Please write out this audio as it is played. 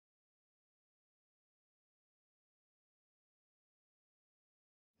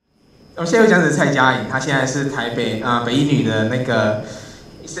我们现在有讲者蔡佳颖，她现在是台北北一女的那个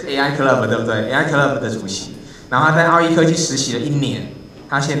是 AI Club 对不对 ？AI Club 的主席，然后她在奥义科技实习了1年。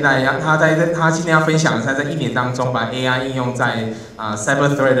他今天要分享的是他在1年当中把 AI 应用在cyber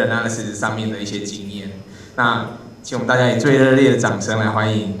analysis 上面的一些经验。那请我们大家以最热烈的掌声来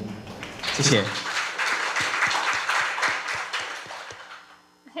欢迎，谢谢。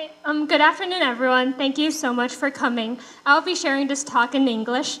Hey, good afternoon, everyone. Thank you so much for coming. I'll be sharing this talk in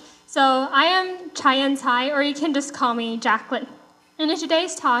English. So I am Chia-En Tsai, or you can just call me Jacqueline. And in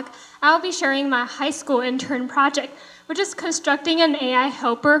today's talk, I'll be sharing my high school intern project, which is constructing an AI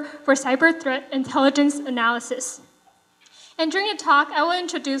helper for cyber threat intelligence analysis. And during the talk, I will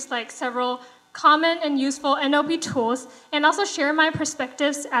introduce several common and useful NLP tools, and also share my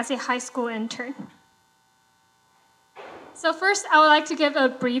perspectives as a high school intern. So first, I would like to give a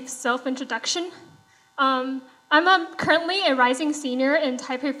brief self-introduction. I'm currently a rising senior in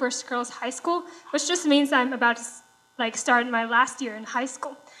Taipei First Girls High School, which just means I'm about to start my last year in high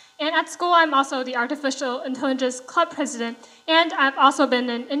school. And at school, I'm also the Artificial Intelligence Club President, and I've also been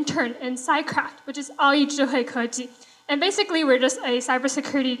an intern in CyCraft, which is 奥义智慧科技. And basically, we're just a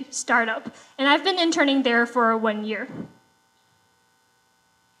cybersecurity startup. And I've been interning there for 1 year.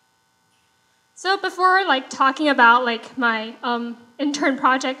 So before talking about my intern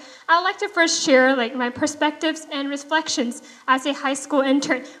project, I would like to first share my perspectives and reflections as a high school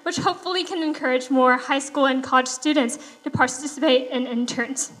intern, which hopefully can encourage more high school and college students to participate in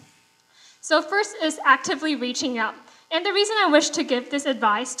interns. So first is actively reaching out. And the reason I wish to give this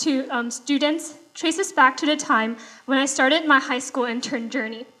advice to students traces back to the time when I started my high school intern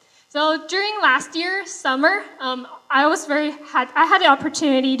journey. So during last year, summer, I had the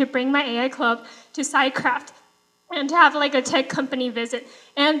opportunity to bring my AI club to CyCraft and to have a tech company visit.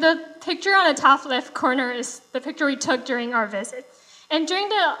 And the picture on the top left corner is the picture we took during our visit. And during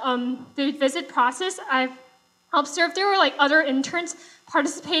the visit process, I observed there were other interns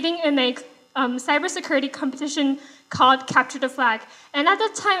participating in a cybersecurity competition called Capture the Flag. And at the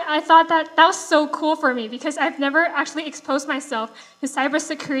time, I thought that was so cool for me because I've never actually exposed myself to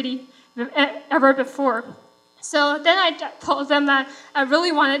cybersecurity ever before. So then I told them that I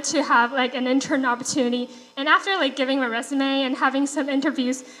really wanted to have an intern opportunity. And after giving my resume and having some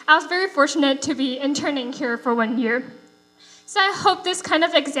interviews, I was very fortunate to be interning here for 1 year. So I hope this kind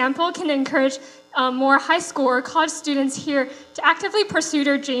of example can encourage more high school or college students here to actively pursue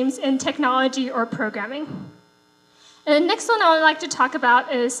their dreams in technology or programming. And the next one I would like to talk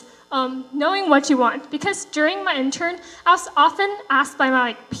about is knowing what you want. Because during my intern, I was often asked by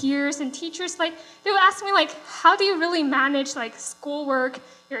my peers and teachers, they would ask me how do you really manage schoolwork,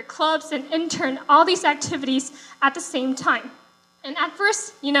 your clubs, and intern, all these activities at the same time? And at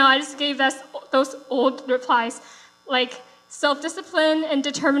first, I just gave those old replies, self-discipline and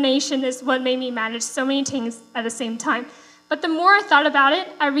determination is what made me manage so many things at the same time. But the more I thought about it,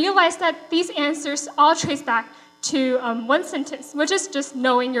 I realized that these answers all trace back to one sentence, which is just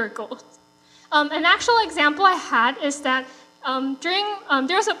knowing your goals. An actual example I had is that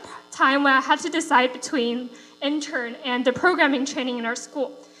there was a time when I had to decide between intern and the programming training in our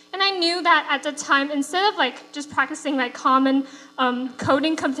school. And I knew that at the time, instead of just practicing common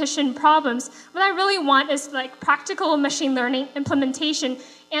coding competition problems, what I really want is practical machine learning implementation.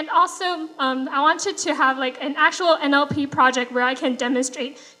 And also, I wanted to have an actual NLP project where I can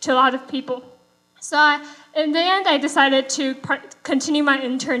demonstrate to a lot of people. So in the end, I decided to continue my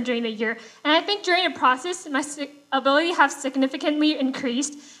intern during the year. And I think during the process, my ability has significantly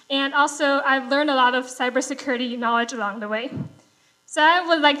increased. And also, I've learned a lot of cybersecurity knowledge along the way. So I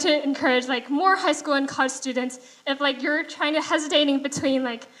would like to encourage more high school and college students, if you're hesitating between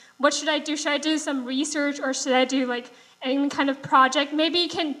what should I do? Should I do some research or should I do any kind of project? Maybe you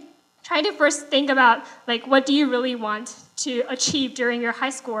can try to first think about what do you really want to achieve during your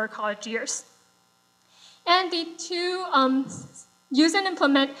high school or college years. And the two use and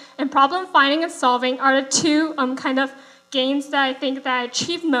implement and problem finding and solving are the two kind of gains that I think that I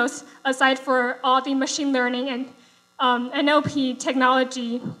achieved most aside for all the machine learning and NLP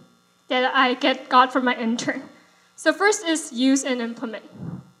technology that I got from my intern. So first is use and implement.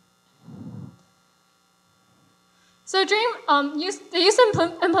 So during the use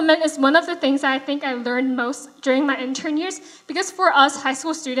and implement is one of the things that I think I learned most during my intern years, because for us high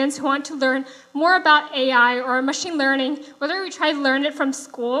school students who want to learn more about AI or machine learning, whether we try to learn it from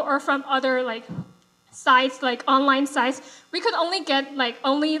school or from other sites, online sites, we could only get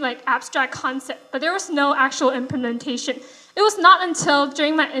abstract concept, but there was no actual implementation. It was not until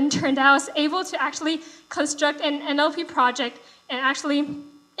during my intern that I was able to actually construct an NLP project and actually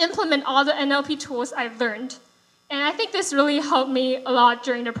implement all the NLP tools I've learned. And I think this really helped me a lot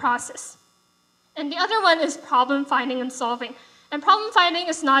during the process. And the other one is problem finding and solving. And problem finding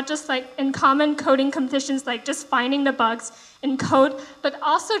is not just like in common coding competitions, like just finding the bugs in code, but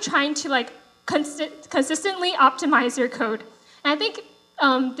also trying to like consistently optimize your code. And I think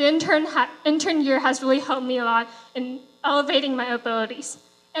the intern year has really helped me a lot in elevating my abilities.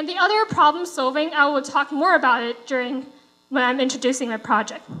 And the other problem solving, I will talk more about it when I'm introducing my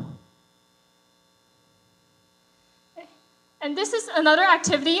project. And this is another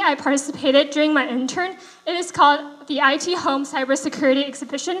activity I participated during my intern. It is called the IT Home Cybersecurity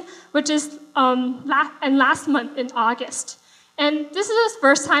Exhibition, which is last month in August. And this is the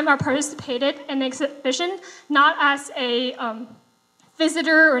first time I participated in an exhibition, not as a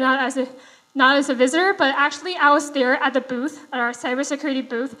visitor or not as a visitor, but actually I was there at the booth, at our cybersecurity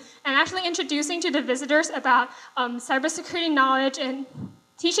booth, and actually introducing to the visitors about cybersecurity knowledge and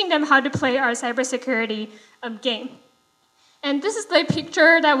teaching them how to play our cybersecurity game. And this is the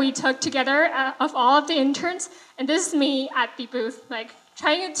picture that we took together of all of the interns, and this is me at the booth, like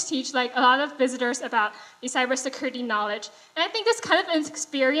trying to teach like a lot of visitors about the cybersecurity knowledge. And I think this kind of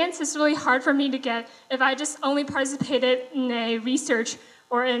experience is really hard for me to get if I just only participated in a research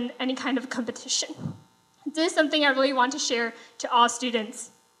or in any kind of competition. This is something I really want to share to all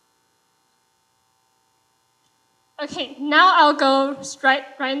students. Okay, now I'll go right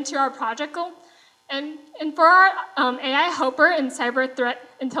into our project goal. And for our AI helper and cyber threat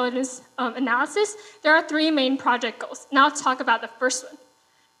intelligence analysis, there are 3 main project goals. Now I'll talk about the first one,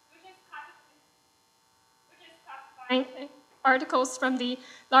 which is classifying articles from the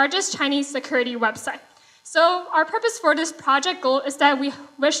largest Chinese security website. So our purpose for this project goal is that we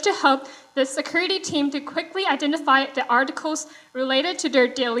wish to help the security team to quickly identify the articles related to their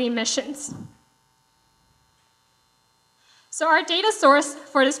daily missions. So our data source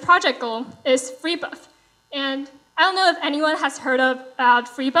for this project goal is FreeBuff. And I don't know if anyone has heard about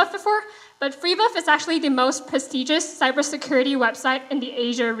FreeBuff before, but FreeBuff is actually the most prestigious cybersecurity website in the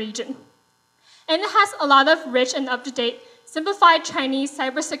Asia region. And it has a lot of rich and up-to-date, simplified Chinese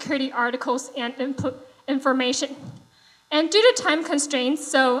cybersecurity articles and information. And due to time constraints,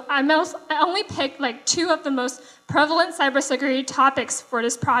 so I only picked like 2 of the most prevalent cybersecurity topics for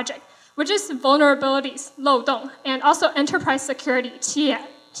this project, which is vulnerabilities, 漏洞, and also enterprise security,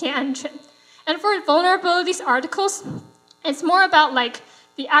 chia-En. And for vulnerabilities articles, it's more about like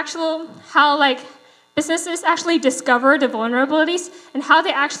the actual, how like businesses actually discover the vulnerabilities and how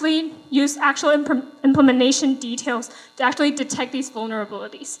they actually use actual implementation details to actually detect these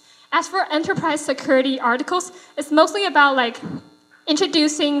vulnerabilities. As for enterprise security articles, it's mostly about like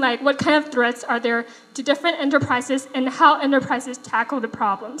introducing like what kind of threats are there to different enterprises and how enterprises tackle the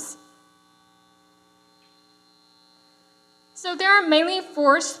problems. So there are mainly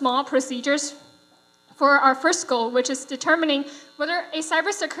 4 small procedures for our first goal, which is determining whether a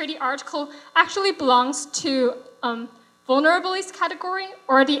cybersecurity article actually belongs to vulnerabilities category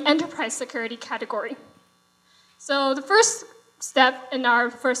or the enterprise security category. So the first step in our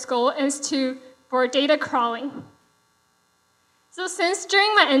first goal is for data crawling. So since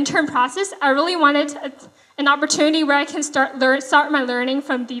during my intern process, I really wanted an opportunity where I can start my learning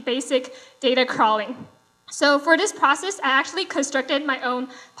from the basic data crawling. So for this process, I actually constructed my own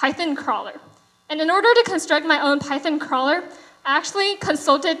Python crawler. And in order to construct my own Python crawler, I actually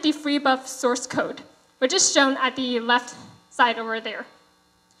consulted the FreeBuff source code, which is shown at the left side over there.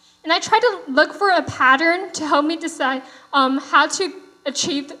 And I tried to look for a pattern to help me decide how to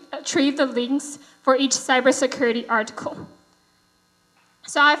achieve the links for each cybersecurity article.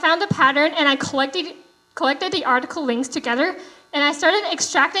 So I found a pattern and I collected the article links together, and I started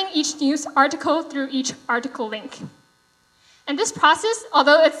extracting each news article through each article link. And this process,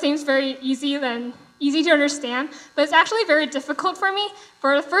 although it seems very easy to understand, but it's actually very difficult for me.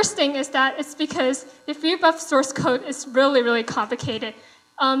 For the first thing is that it's because the FreeBuff source code is really, really complicated.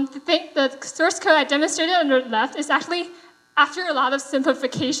 The source code I demonstrated on the left is actually after a lot of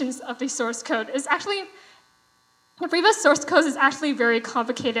simplifications of the source code. The FreeBuff source code is actually very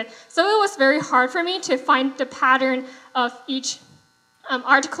complicated. So it was very hard for me to find the pattern of each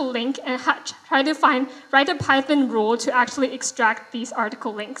article link and try to write a Python rule to actually extract these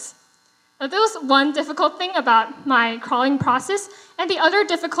article links. Now, there was one difficult thing about my crawling process, and the other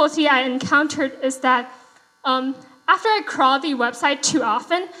difficulty I encountered is that after I crawled the website too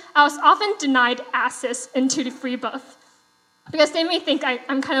often, I was often denied access into the FreeBuff because they may think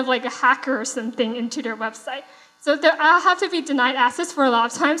I'm kind of like a hacker or something into their website. So I'll have to be denied access for a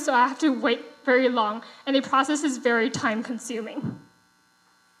lot of time, so I have to wait very long, and the process is very time-consuming.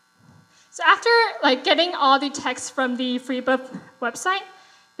 So after getting all the text from the FreeBuff website,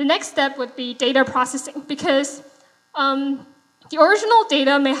 the next step would be data processing, because the original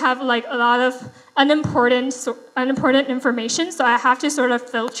data may have like a lot of unimportant information, so I have to sort of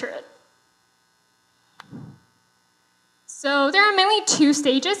filter it. So there are mainly two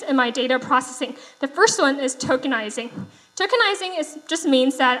stages in my data processing. The first one is tokenizing. Tokenizing just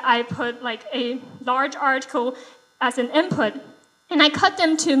means that I put like a large article as an input, and I cut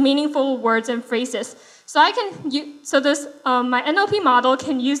them to meaningful words and phrases. So my NLP model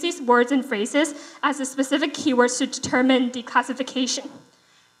can use these words and phrases as a specific keywords to determine the classification.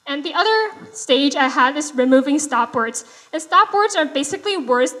 And the other stage I had is removing stop words. And stop words are basically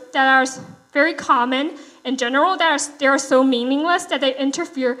words that are very common in general, they are so meaningless that they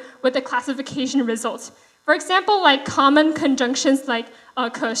interfere with the classification results. For example, like common conjunctions like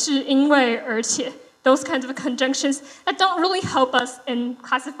可是因为而且 those kinds of conjunctions that don't really help us in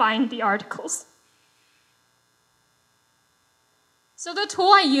classifying the articles. So the tool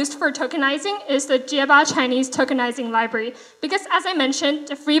I used for tokenizing is the Jieba Chinese tokenizing library, because as I mentioned,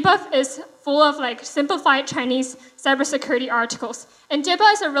 the FreeBuff is full of like simplified Chinese cybersecurity articles, and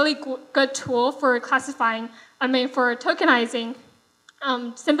Jieba is a really good tool for for tokenizing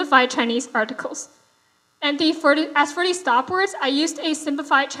simplified Chinese articles. And as for the stop words, I used a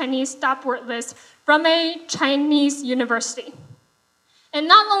simplified Chinese stop word list from a Chinese university. And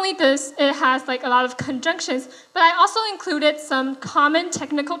not only this, it has like a lot of conjunctions, but I also included some common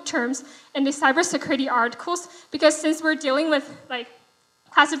technical terms in the cybersecurity articles, because since we're dealing with like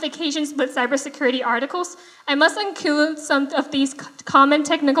classifications with cybersecurity articles, I must include some of these common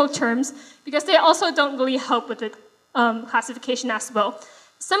technical terms because they also don't really help with the classification as well.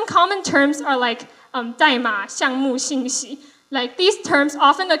 Some common terms are like 代码、项目信息. Like these terms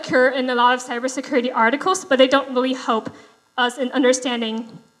often occur in a lot of cybersecurity articles, but they don't really help us in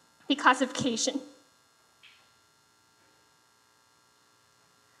understanding the classification.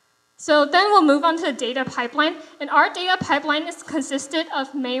 So then we'll move on to the data pipeline. And our data pipeline is consisted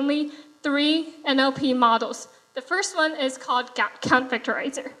of mainly 3 NLP models. The first one is called count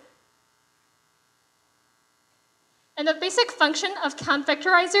vectorizer. And the basic function of count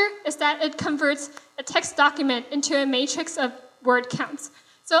vectorizer is that it converts a text document into a matrix of word counts.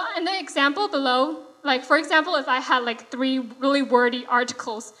 So in the example below, like for example, if I had like 3 really wordy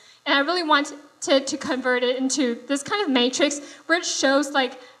articles, and I really wanted to convert it into this kind of matrix where it shows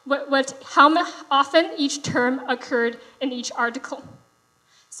like how often each term occurred in each article.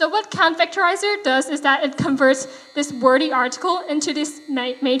 So what count vectorizer does is that it converts this wordy article into this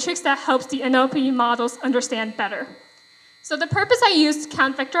matrix that helps the NLP models understand better. So the purpose I used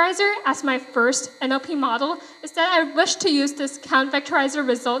count vectorizer as my first NLP model is that I wish to use this count vectorizer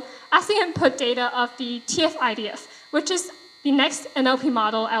result as the input data of the TF-IDF, which is the next NLP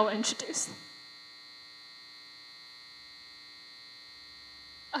model I will introduce.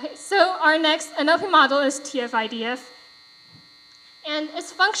 Okay, so our next NLP model is TF-IDF. And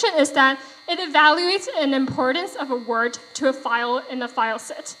its function is that it evaluates an importance of a word to a file in a file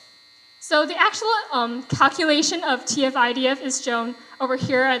set. So the actual calculation of TF-IDF is shown over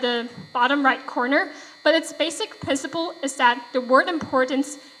here at the bottom right corner, but its basic principle is that the word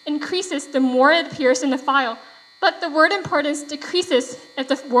importance increases the more it appears in the file, but the word importance decreases if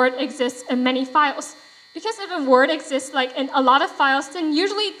the word exists in many files. Because if a word exists like in a lot of files, then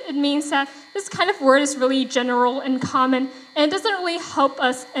usually it means that this kind of word is really general and common, and it doesn't really help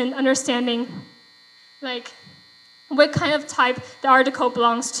us in understanding like what kind of type the article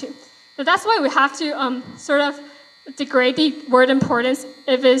belongs to. So that's why we have to sort of degrade the word importance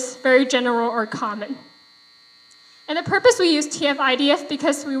if it's very general or common. And the purpose we use TF-IDF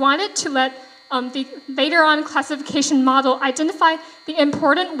because we wanted to let the later on classification model identify the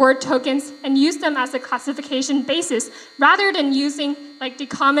important word tokens and use them as a classification basis rather than using like the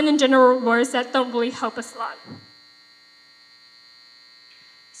common and general words that don't really help us a lot.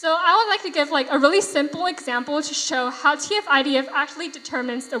 So I would like to give like a really simple example to show how TF-IDF actually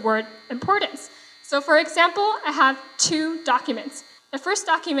determines the word importance. So for example, I have 2 documents. The first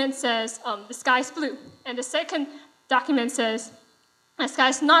document says the sky is blue, and the second document says the sky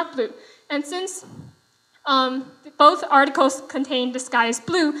is not blue. And since both articles contain the sky is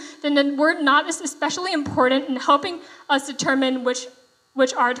blue, then the word not is especially important in helping us determine which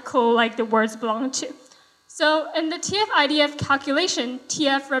article like the words belong to. So in the TF-IDF calculation,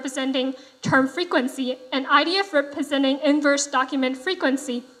 TF representing term frequency and IDF representing inverse document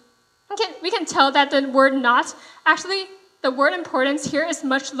frequency, we can tell that the word not, actually the word importance here is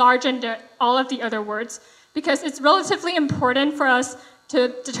much larger than all of the other words because it's relatively important for us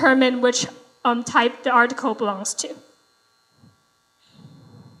to determine which type the article belongs to.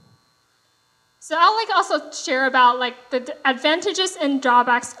 So I would like to also share about like the advantages and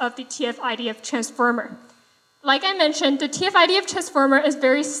drawbacks of the TF-IDF transformer. like I mentioned, the TF-IDF transformer is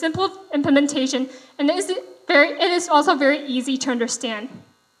very simple implementation, and it is also very easy to understand.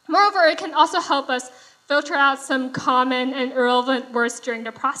 Moreover, it can also help us filter out some common and irrelevant words during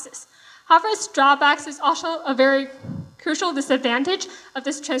the process. However, its drawbacks is also a very crucial disadvantage of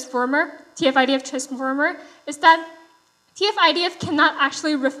this transformer, TF-IDF transformer, is that TF-IDF cannot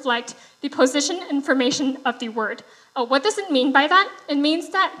actually reflect the position information of the word. What does it mean by that? It means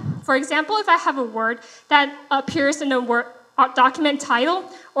that, for example, if I have a word that appears in a document title,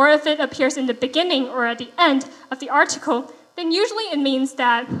 or if it appears in the beginning or at the end of the article, then usually it means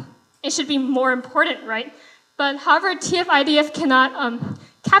that it should be more important, right? But however, TF-IDF cannot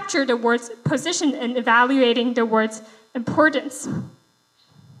capture the word's position in evaluating the word's importance.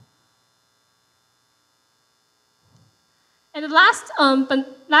 And the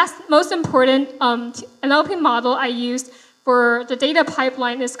last most important NLP model I used for the data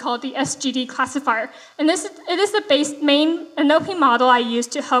pipeline is called the SGD classifier. And it is the main NLP model I use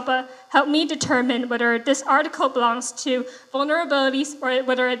to help me determine whether this article belongs to vulnerabilities or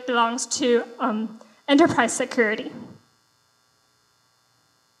whether it belongs to enterprise security.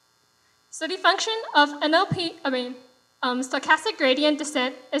 So the function of stochastic gradient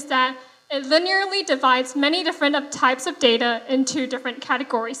descent is that it linearly divides many different types of data into different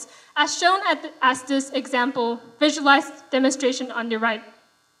categories, as shown as this example visualized demonstration on the right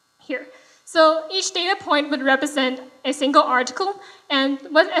here. So each data point would represent a single article, and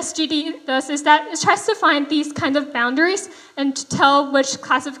what SGD does is that it tries to find these kinds of boundaries and to tell which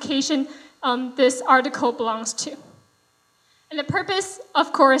classification this article belongs to. And the purpose,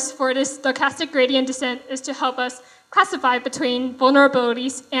 of course, for this stochastic gradient descent is to help us classify between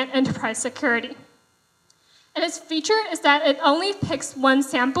vulnerabilities and enterprise security. And its feature is that it only picks one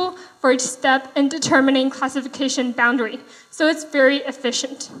sample for each step in determining classification boundary, so it's very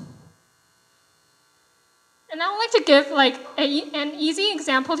efficient. And I would like to give an easy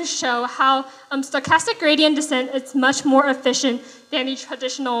example to show how stochastic gradient descent is much more efficient than the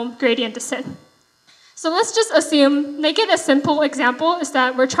traditional gradient descent. So let's just make it a simple example, is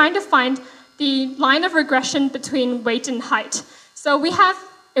that we're trying to find the line of regression between weight and height. So we have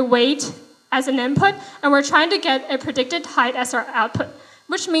a weight as an input, and we're trying to get a predicted height as our output,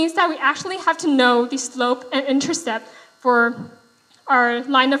 which means that we actually have to know the slope and intercept for our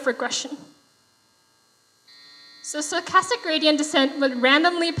line of regression. So stochastic gradient descent would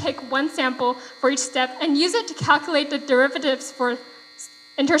randomly pick one sample for each step and use it to calculate the derivatives for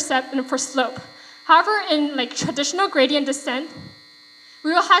intercept and for slope. However, in traditional gradient descent,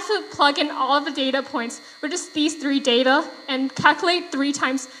 we will have to plug in all of the data points, which is these three data, and calculate 3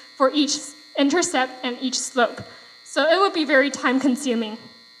 times for each intercept and each slope. So it would be very time-consuming.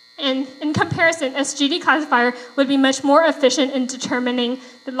 And in comparison, SGD classifier would be much more efficient in determining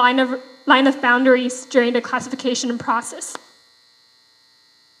the line of boundaries during the classification process.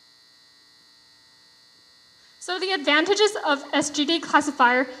 So the advantages of SGD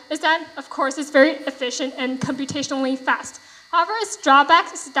classifier is that, of course, it's very efficient and computationally fast. However, its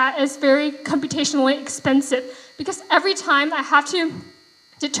drawback is that it's very computationally expensive, because every time I have to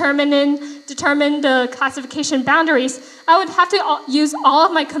determine the classification boundaries, I would have to use all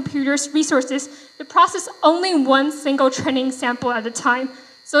of my computer's resources to process only one single training sample at a time.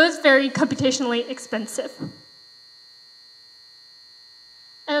 So it's very computationally expensive.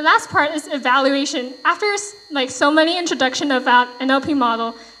 And the last part is evaluation. After so many introduction about NLP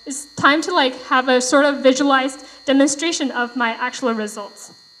model, it's time to have a sort of visualized demonstration of my actual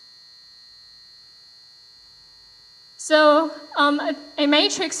results. So a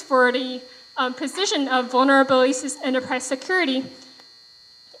matrix for the precision of vulnerabilities is enterprise security.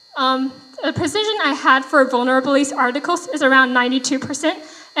 The precision I had for vulnerabilities articles is around 92%,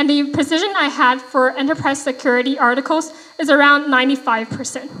 and the precision I had for enterprise security articles is around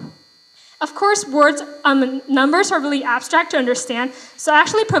 95%. Of course, numbers are really abstract to understand, so I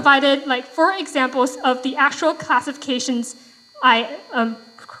actually provided 4 examples of the actual classifications I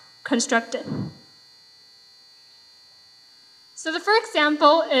constructed. So the first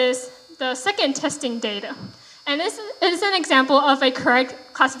example is the second testing data. And this is an example of a correct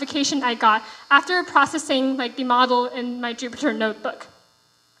classification I got after processing the model in my Jupyter notebook.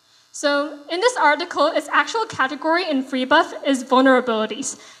 So in this article, its actual category in FreeBuff is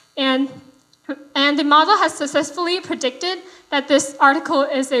vulnerabilities. And the model has successfully predicted that this article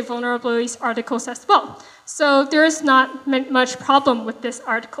is a vulnerabilities article as well. So there is not much problem with this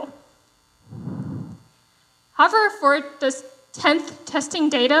article. However, for this 10th testing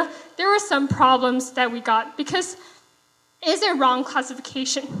data, there were some problems that we got because it is a wrong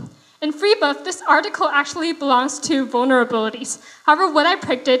classification. In FreeBuff, this article actually belongs to vulnerabilities. However, what I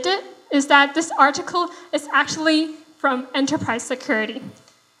predicted is that this article is actually from enterprise security.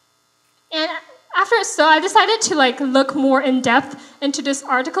 And so I decided to look more in depth into this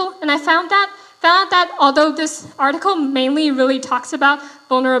article, and I found out that although this article mainly really talks about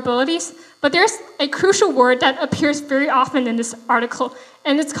vulnerabilities, but there's a crucial word that appears very often in this article,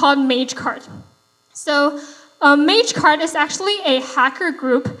 and it's called MageCard. So MageCard is actually a hacker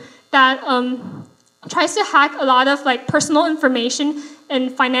group that tries to hack a lot of personal information in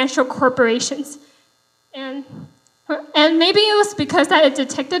financial corporations. And maybe it was because that it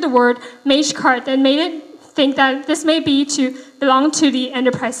detected the word MageCard that made it think that this may be to belong to the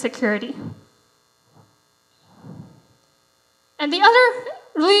enterprise security. And the other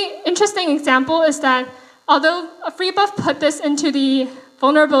really interesting example is that although Freebuff put this into the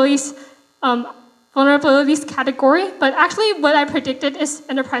vulnerabilities category, but actually what I predicted is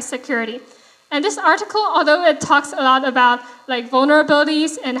enterprise security. And this article, although it talks a lot about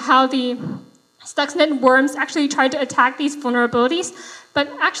vulnerabilities and how the Stuxnet worms actually try to attack these vulnerabilities, but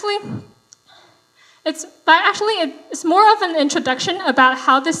actually it's more of an introduction about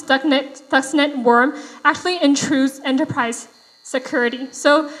how this Stuxnet worm actually intrudes enterprise security.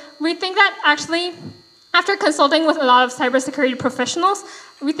 So we think that actually, after consulting with a lot of cybersecurity professionals,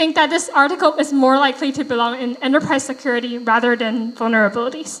 we think that this article is more likely to belong in enterprise security rather than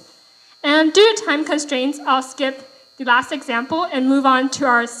vulnerabilities. And due to time constraints, I'll skip the last example and move on to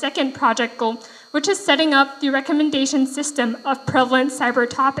our second project goal, which is setting up the recommendation system of prevalent cyber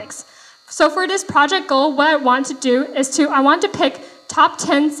topics. So for this project goal, what I want to do is I want to pick top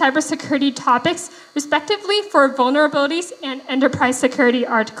 10 cybersecurity topics, respectively, for vulnerabilities and enterprise security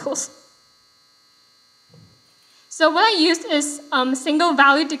articles. So what I used is single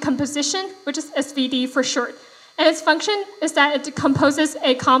value decomposition, which is SVD for short. And its function is that it decomposes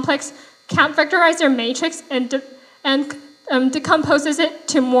a complex count vectorizer matrix and decomposes it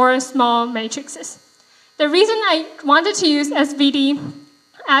to more small matrices. The reason I wanted to use SVD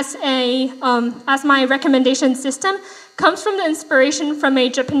as my recommendation system comes from the inspiration from a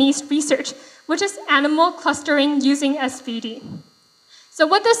Japanese research, which is animal clustering using SVD. So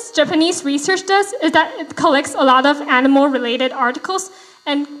what this Japanese research does is that it collects a lot of animal-related articles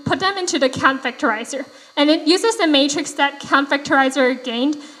and put them into the count vectorizer. And it uses the matrix that count vectorizer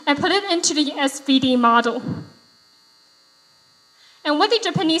gained and put it into the SVD model. And what the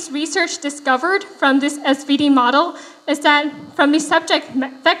Japanese research discovered from this SVD model is that from the subject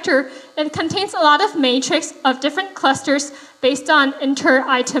vector, it contains a lot of matrix of different clusters based on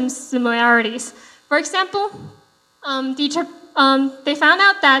inter-item similarities. For example, they found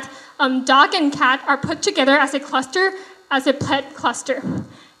out that dog and cat are put together as a cluster, as a pet cluster.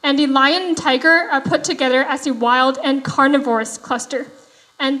 And the lion and tiger are put together as a wild and carnivorous cluster.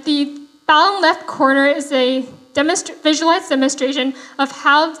 And the bottom left corner is a visualized demonstration of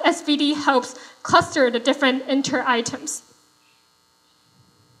how SVD helps cluster the different inter-items.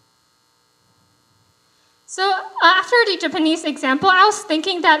 So after the Japanese example, I was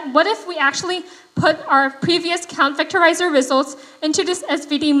thinking that what if we actually put our previous count vectorizer results into this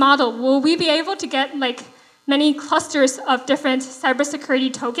SVD model? Will we be able to get many clusters of different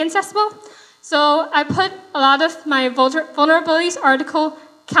cybersecurity tokens as well? So I put a lot of my vulnerabilities article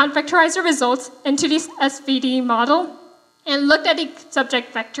count vectorizer results into this SVD model and looked at the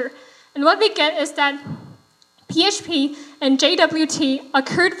subject vector. And what we get is that PHP and JWT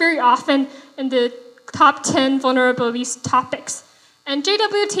occurred very often in the top 10 vulnerabilities topics. And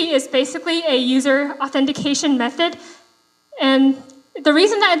JWT is basically a user authentication method. And the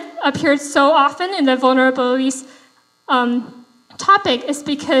reason that it appeared so often in the vulnerabilities topic is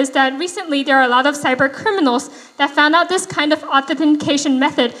because that recently there are a lot of cyber criminals that found out this kind of authentication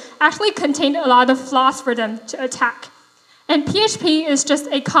method actually contained a lot of flaws for them to attack. And PHP is just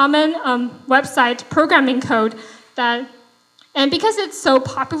a common website programming code and because it's so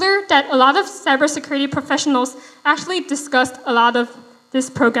popular that a lot of cybersecurity professionals actually discussed a lot of this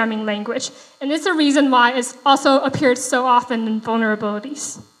programming language. And it's a reason why it's also appeared so often in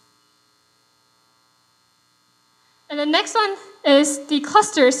vulnerabilities. And the next one is the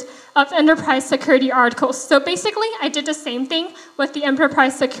clusters of enterprise security articles. So basically, I did the same thing with the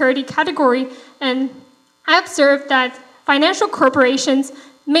enterprise security category, and I observed that financial corporations,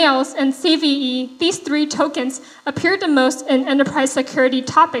 mails, and CVE, these three tokens, appeared the most in enterprise security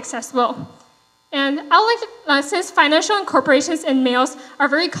topics as well. And I would like to, since financial and corporations and mails are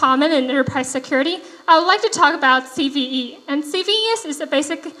very common in enterprise security, I would like to talk about CVE. And CVE is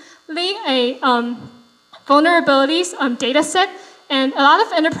basically a vulnerabilities dataset, and a lot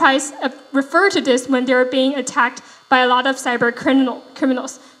of enterprise refer to this when they're being attacked by a lot of cyber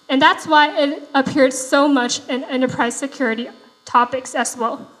criminals. And that's why it appeared so much in enterprise security topics as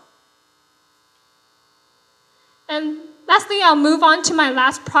well. And lastly, I'll move on to my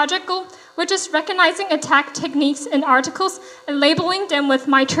last project goal, which is recognizing attack techniques in articles and labeling them with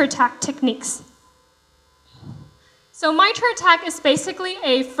MITRE ATT&CK techniques. So MITRE ATT&CK is basically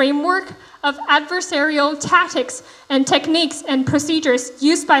a framework of adversarial tactics and techniques and procedures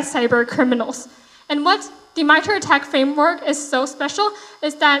used by cyber criminals. And what the MITRE ATT&CK framework is so special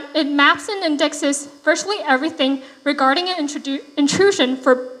is that it maps and indexes virtually everything regarding an intrusion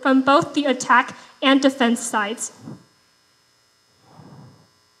from both the attack and defense sides.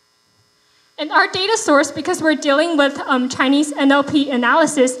 And our data source, because we're dealing with Chinese NLP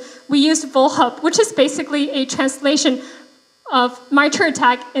analysis, we used VolHub, which is basically a translation of MITRE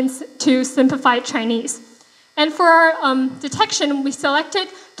ATT&CK to simplified Chinese. And for our detection, we selected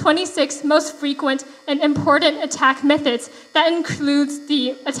 26 most frequent and important attack methods that includes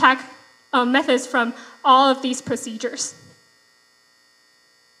the attack methods from all of these procedures.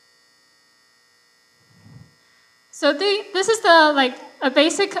 So this is a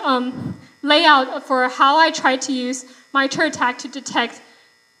basic layout for how I try to use MITRE ATT&CK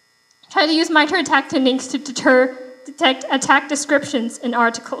techniques to detect attack descriptions in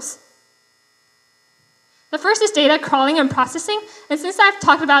articles. The first is data crawling and processing, and since I've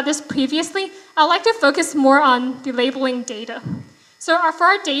talked about this previously, I'd like to focus more on the labeling data. So for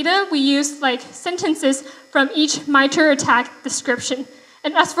our data, we use sentences from each MITRE ATT&CK description.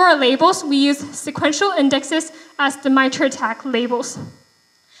 And as for our labels, we use sequential indexes as the MITRE ATT&CK labels.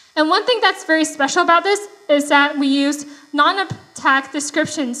 And one thing that's very special about this is that we use non-attack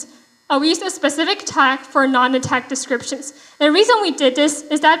descriptions. We used a specific tag for non-attack descriptions. And the reason we did this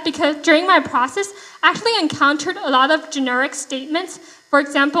is that because during my process, I actually encountered a lot of generic statements. For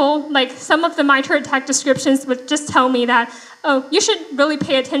example, some of the MITRE ATT&CK descriptions would just tell me that, oh, you should really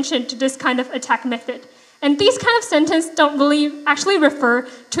pay attention to this kind of attack method. And these kind of sentences don't really actually refer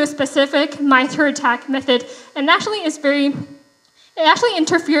to a specific MITRE ATT&CK method, and it actually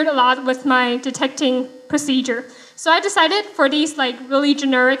interfered a lot with my detecting procedure. So I decided for these really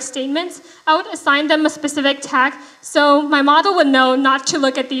generic statements, I would assign them a specific tag so my model would know not to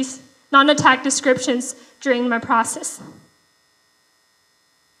look at these non-attack descriptions during my process.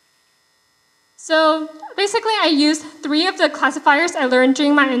 So basically I used 3 of the classifiers I learned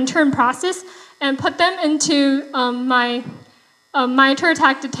during my intern process and put them into my MITRE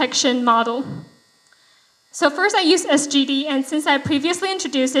ATT&CK detection model. So first I use SGD, and since I previously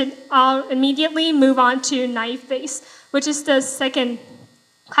introduced it, I'll immediately move on to naive Bayes, which is the second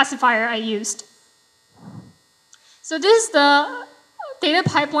classifier I used. So this is the data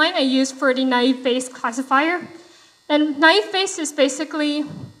pipeline I used for the naive Bayes classifier. And naive Bayes is basically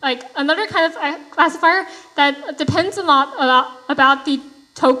another kind of classifier that depends a lot about the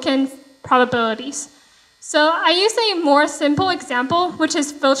token probabilities. So I use a more simple example, which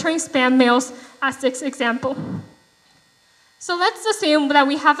is filtering spam mails as this example. So let's assume that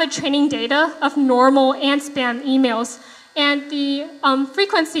we have a training data of normal and spam emails, and the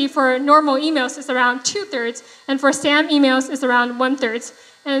frequency for normal emails is around 2/3, and for spam emails is around 1/3.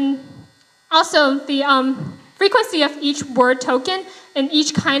 And also the frequency of each word token in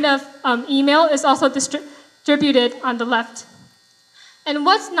each kind of email is also distributed on the left. And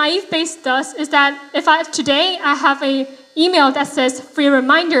what naive Bayes does is that if today I have an email that says free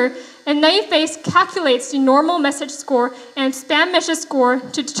reminder, and naive Bayes calculates the normal message score and spam message score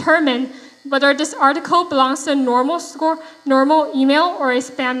to determine whether this article belongs to a normal email or a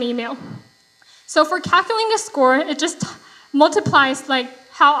spam email. So for calculating the score, it just multiplies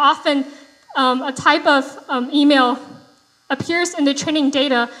how often a type of email appears in the training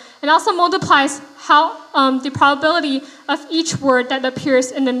data, and also multiplies how the probability of each word that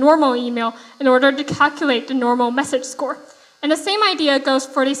appears in the normal email in order to calculate the normal message score. And the same idea goes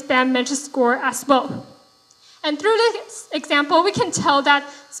for the spam message score as well. And through this example, we can tell that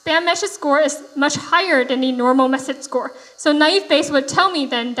spam message score is much higher than the normal message score. So naive Bayes would tell me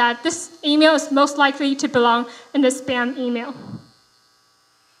then that this email is most likely to belong in the spam email.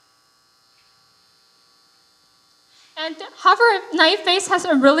 And however, naive Bayes has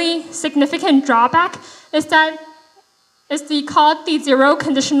a really significant drawback, is that it's called the zero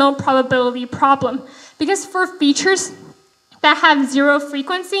conditional probability problem. Because for features that have 0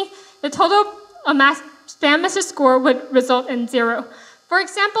 frequency, the total spam message score would result in 0. For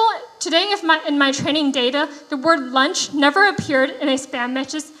example, today if in my training data, the word lunch never appeared in a spam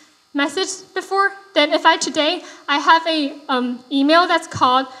message before, then if today I have a email that's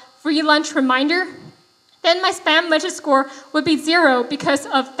called free lunch reminder, then my spam message score would be 0 because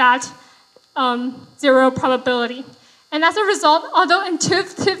of that 0 probability. And as a result, although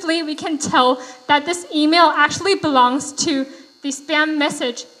intuitively we can tell that this email actually belongs to the spam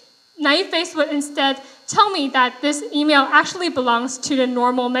message, naive face would instead tell me that this email actually belongs to the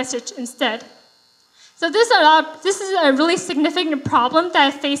normal message instead. So this is a really significant problem that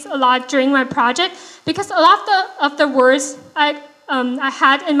I faced a lot during my project, because a lot of the words I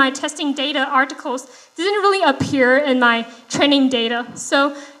had in my testing data articles didn't really appear in my training data.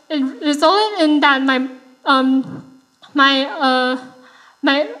 So it resulted in that my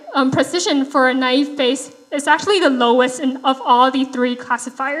precision for a naive face is actually the lowest of all the 3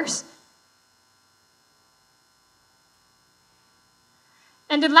 classifiers.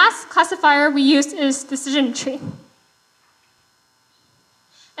 And the last classifier we used is decision tree.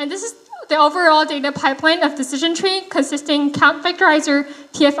 And this is the overall data pipeline of decision tree, consisting count vectorizer,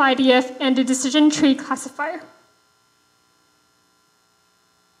 TF-IDF, and the decision tree classifier.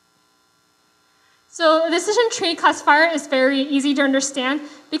 So the decision tree classifier is very easy to understand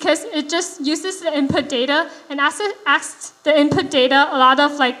because it just uses the input data and asks the input data a lot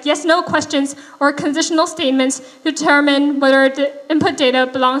of yes/no questions or conditional statements to determine whether the input data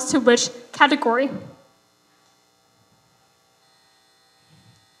belongs to which category.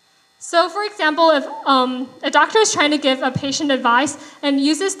 So for example, if a doctor is trying to give a patient advice and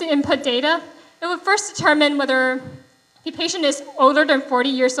uses the input data, it would first determine whether the patient is older than 40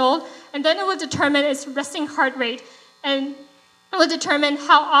 years old, and then it will determine its resting heart rate, and it will determine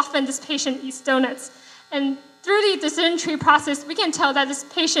how often this patient eats donuts. And through the decision tree process, we can tell that this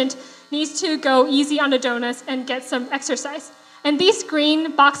patient needs to go easy on the donuts and get some exercise. And these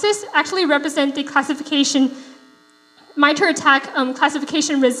green boxes actually represent the classification, MITRE ATT&CK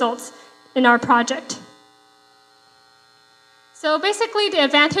classification results in our project. So basically, the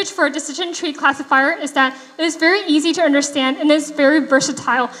advantage for a decision tree classifier is that it is very easy to understand and is very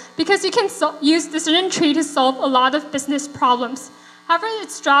versatile because you can use decision tree to solve a lot of business problems. However,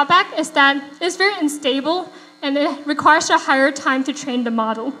 its drawback is that it is very unstable and it requires a higher time to train the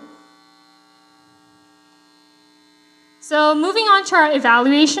model. So moving on to our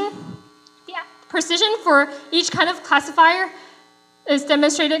evaluation, the precision for each kind of classifier is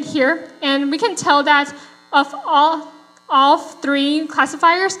demonstrated here, and we can tell that of all 3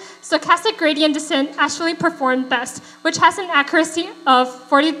 classifiers, stochastic gradient descent actually performed best, which has an accuracy of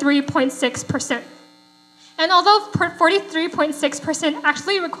 43.6%. And although 43.6%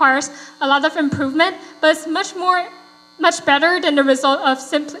 actually requires a lot of improvement, but it's much better than the result of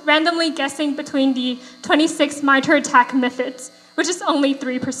simply randomly guessing between the 26 MITRE ATT&CK methods, which is only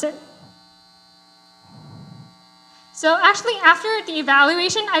 3%. So actually, after the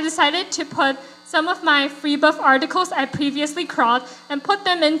evaluation, I decided to put some of my FreeBuff articles I previously crawled and put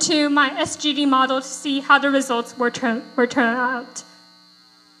them into my SGD model to see how the results were turned out.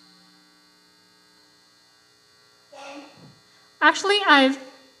 Actually, I've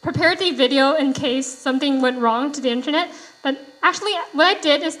prepared the video in case something went wrong to the internet, but actually what I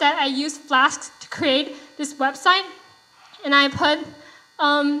did is that I used Flask to create this website, and I put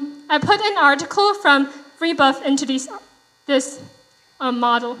an article from FreeBuff into this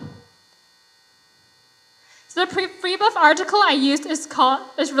model. So the FreeBuff article I used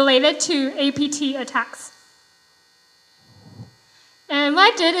is related to APT attacks. And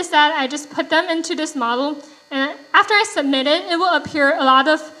what I did is that I just put them into this model, and after I submit it, it will appear a lot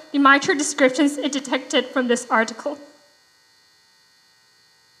of the MITRE descriptions it detected from this article.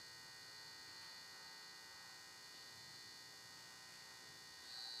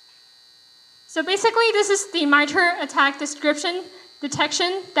 So basically, this is the MITRE attack detection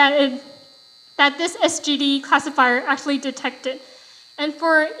that this SGD classifier actually detected. And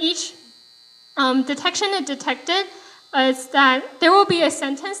for each detection it detected, is that there will be a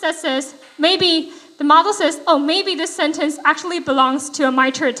sentence that says, maybe, the model says, oh, maybe this sentence actually belongs to a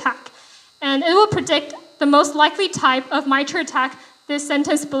MITRE attack. And it will predict the most likely type of MITRE attack this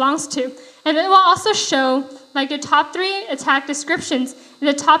sentence belongs to. And it will also show the top 3 attack descriptions and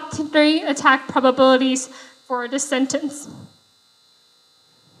the top 3 attack probabilities for this sentence.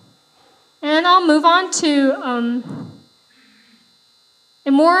 And I'll move on to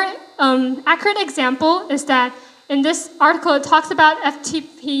a more accurate example is that in this article it talks about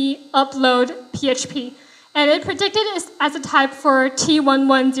FTP upload PHP. And it predicted it as a type for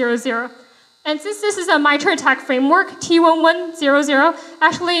T1100. And since this is a MITRE attack framework, T1100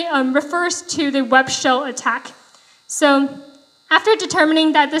 actually refers to the web shell attack. So after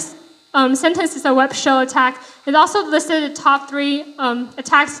determining that this sentence is a web shell attack, it also listed the top 3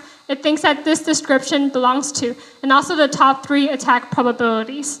 attacks it thinks that this description belongs to, and also the top 3 attack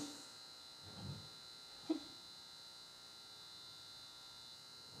probabilities.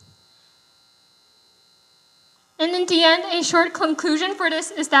 And in the end, a short conclusion for this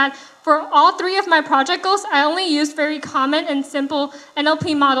is that for all 3 of my project goals, I only used very common and simple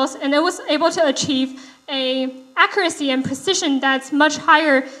NLP models, and it was able to achieve a accuracy and precision that's much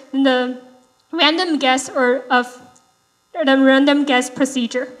higher than the random guess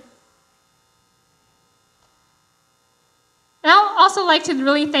procedure. And I'd also like to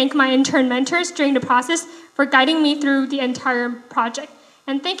really thank my intern mentors during the process for guiding me through the entire project.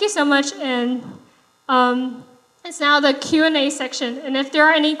 And thank you so much. And it's now the Q&A section. And if there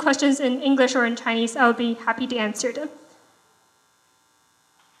are any questions in English or in Chinese, I would be happy to answer them.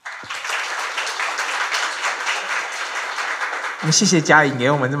 谢谢嘉颖给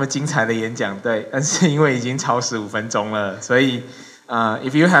我们这么精彩的演讲，对，但是因为已经超15分钟了，所以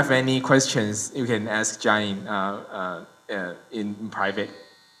if you have any questions, you can ask Chia-En in private.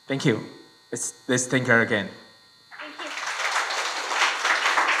 Thank you. Let's thank her again.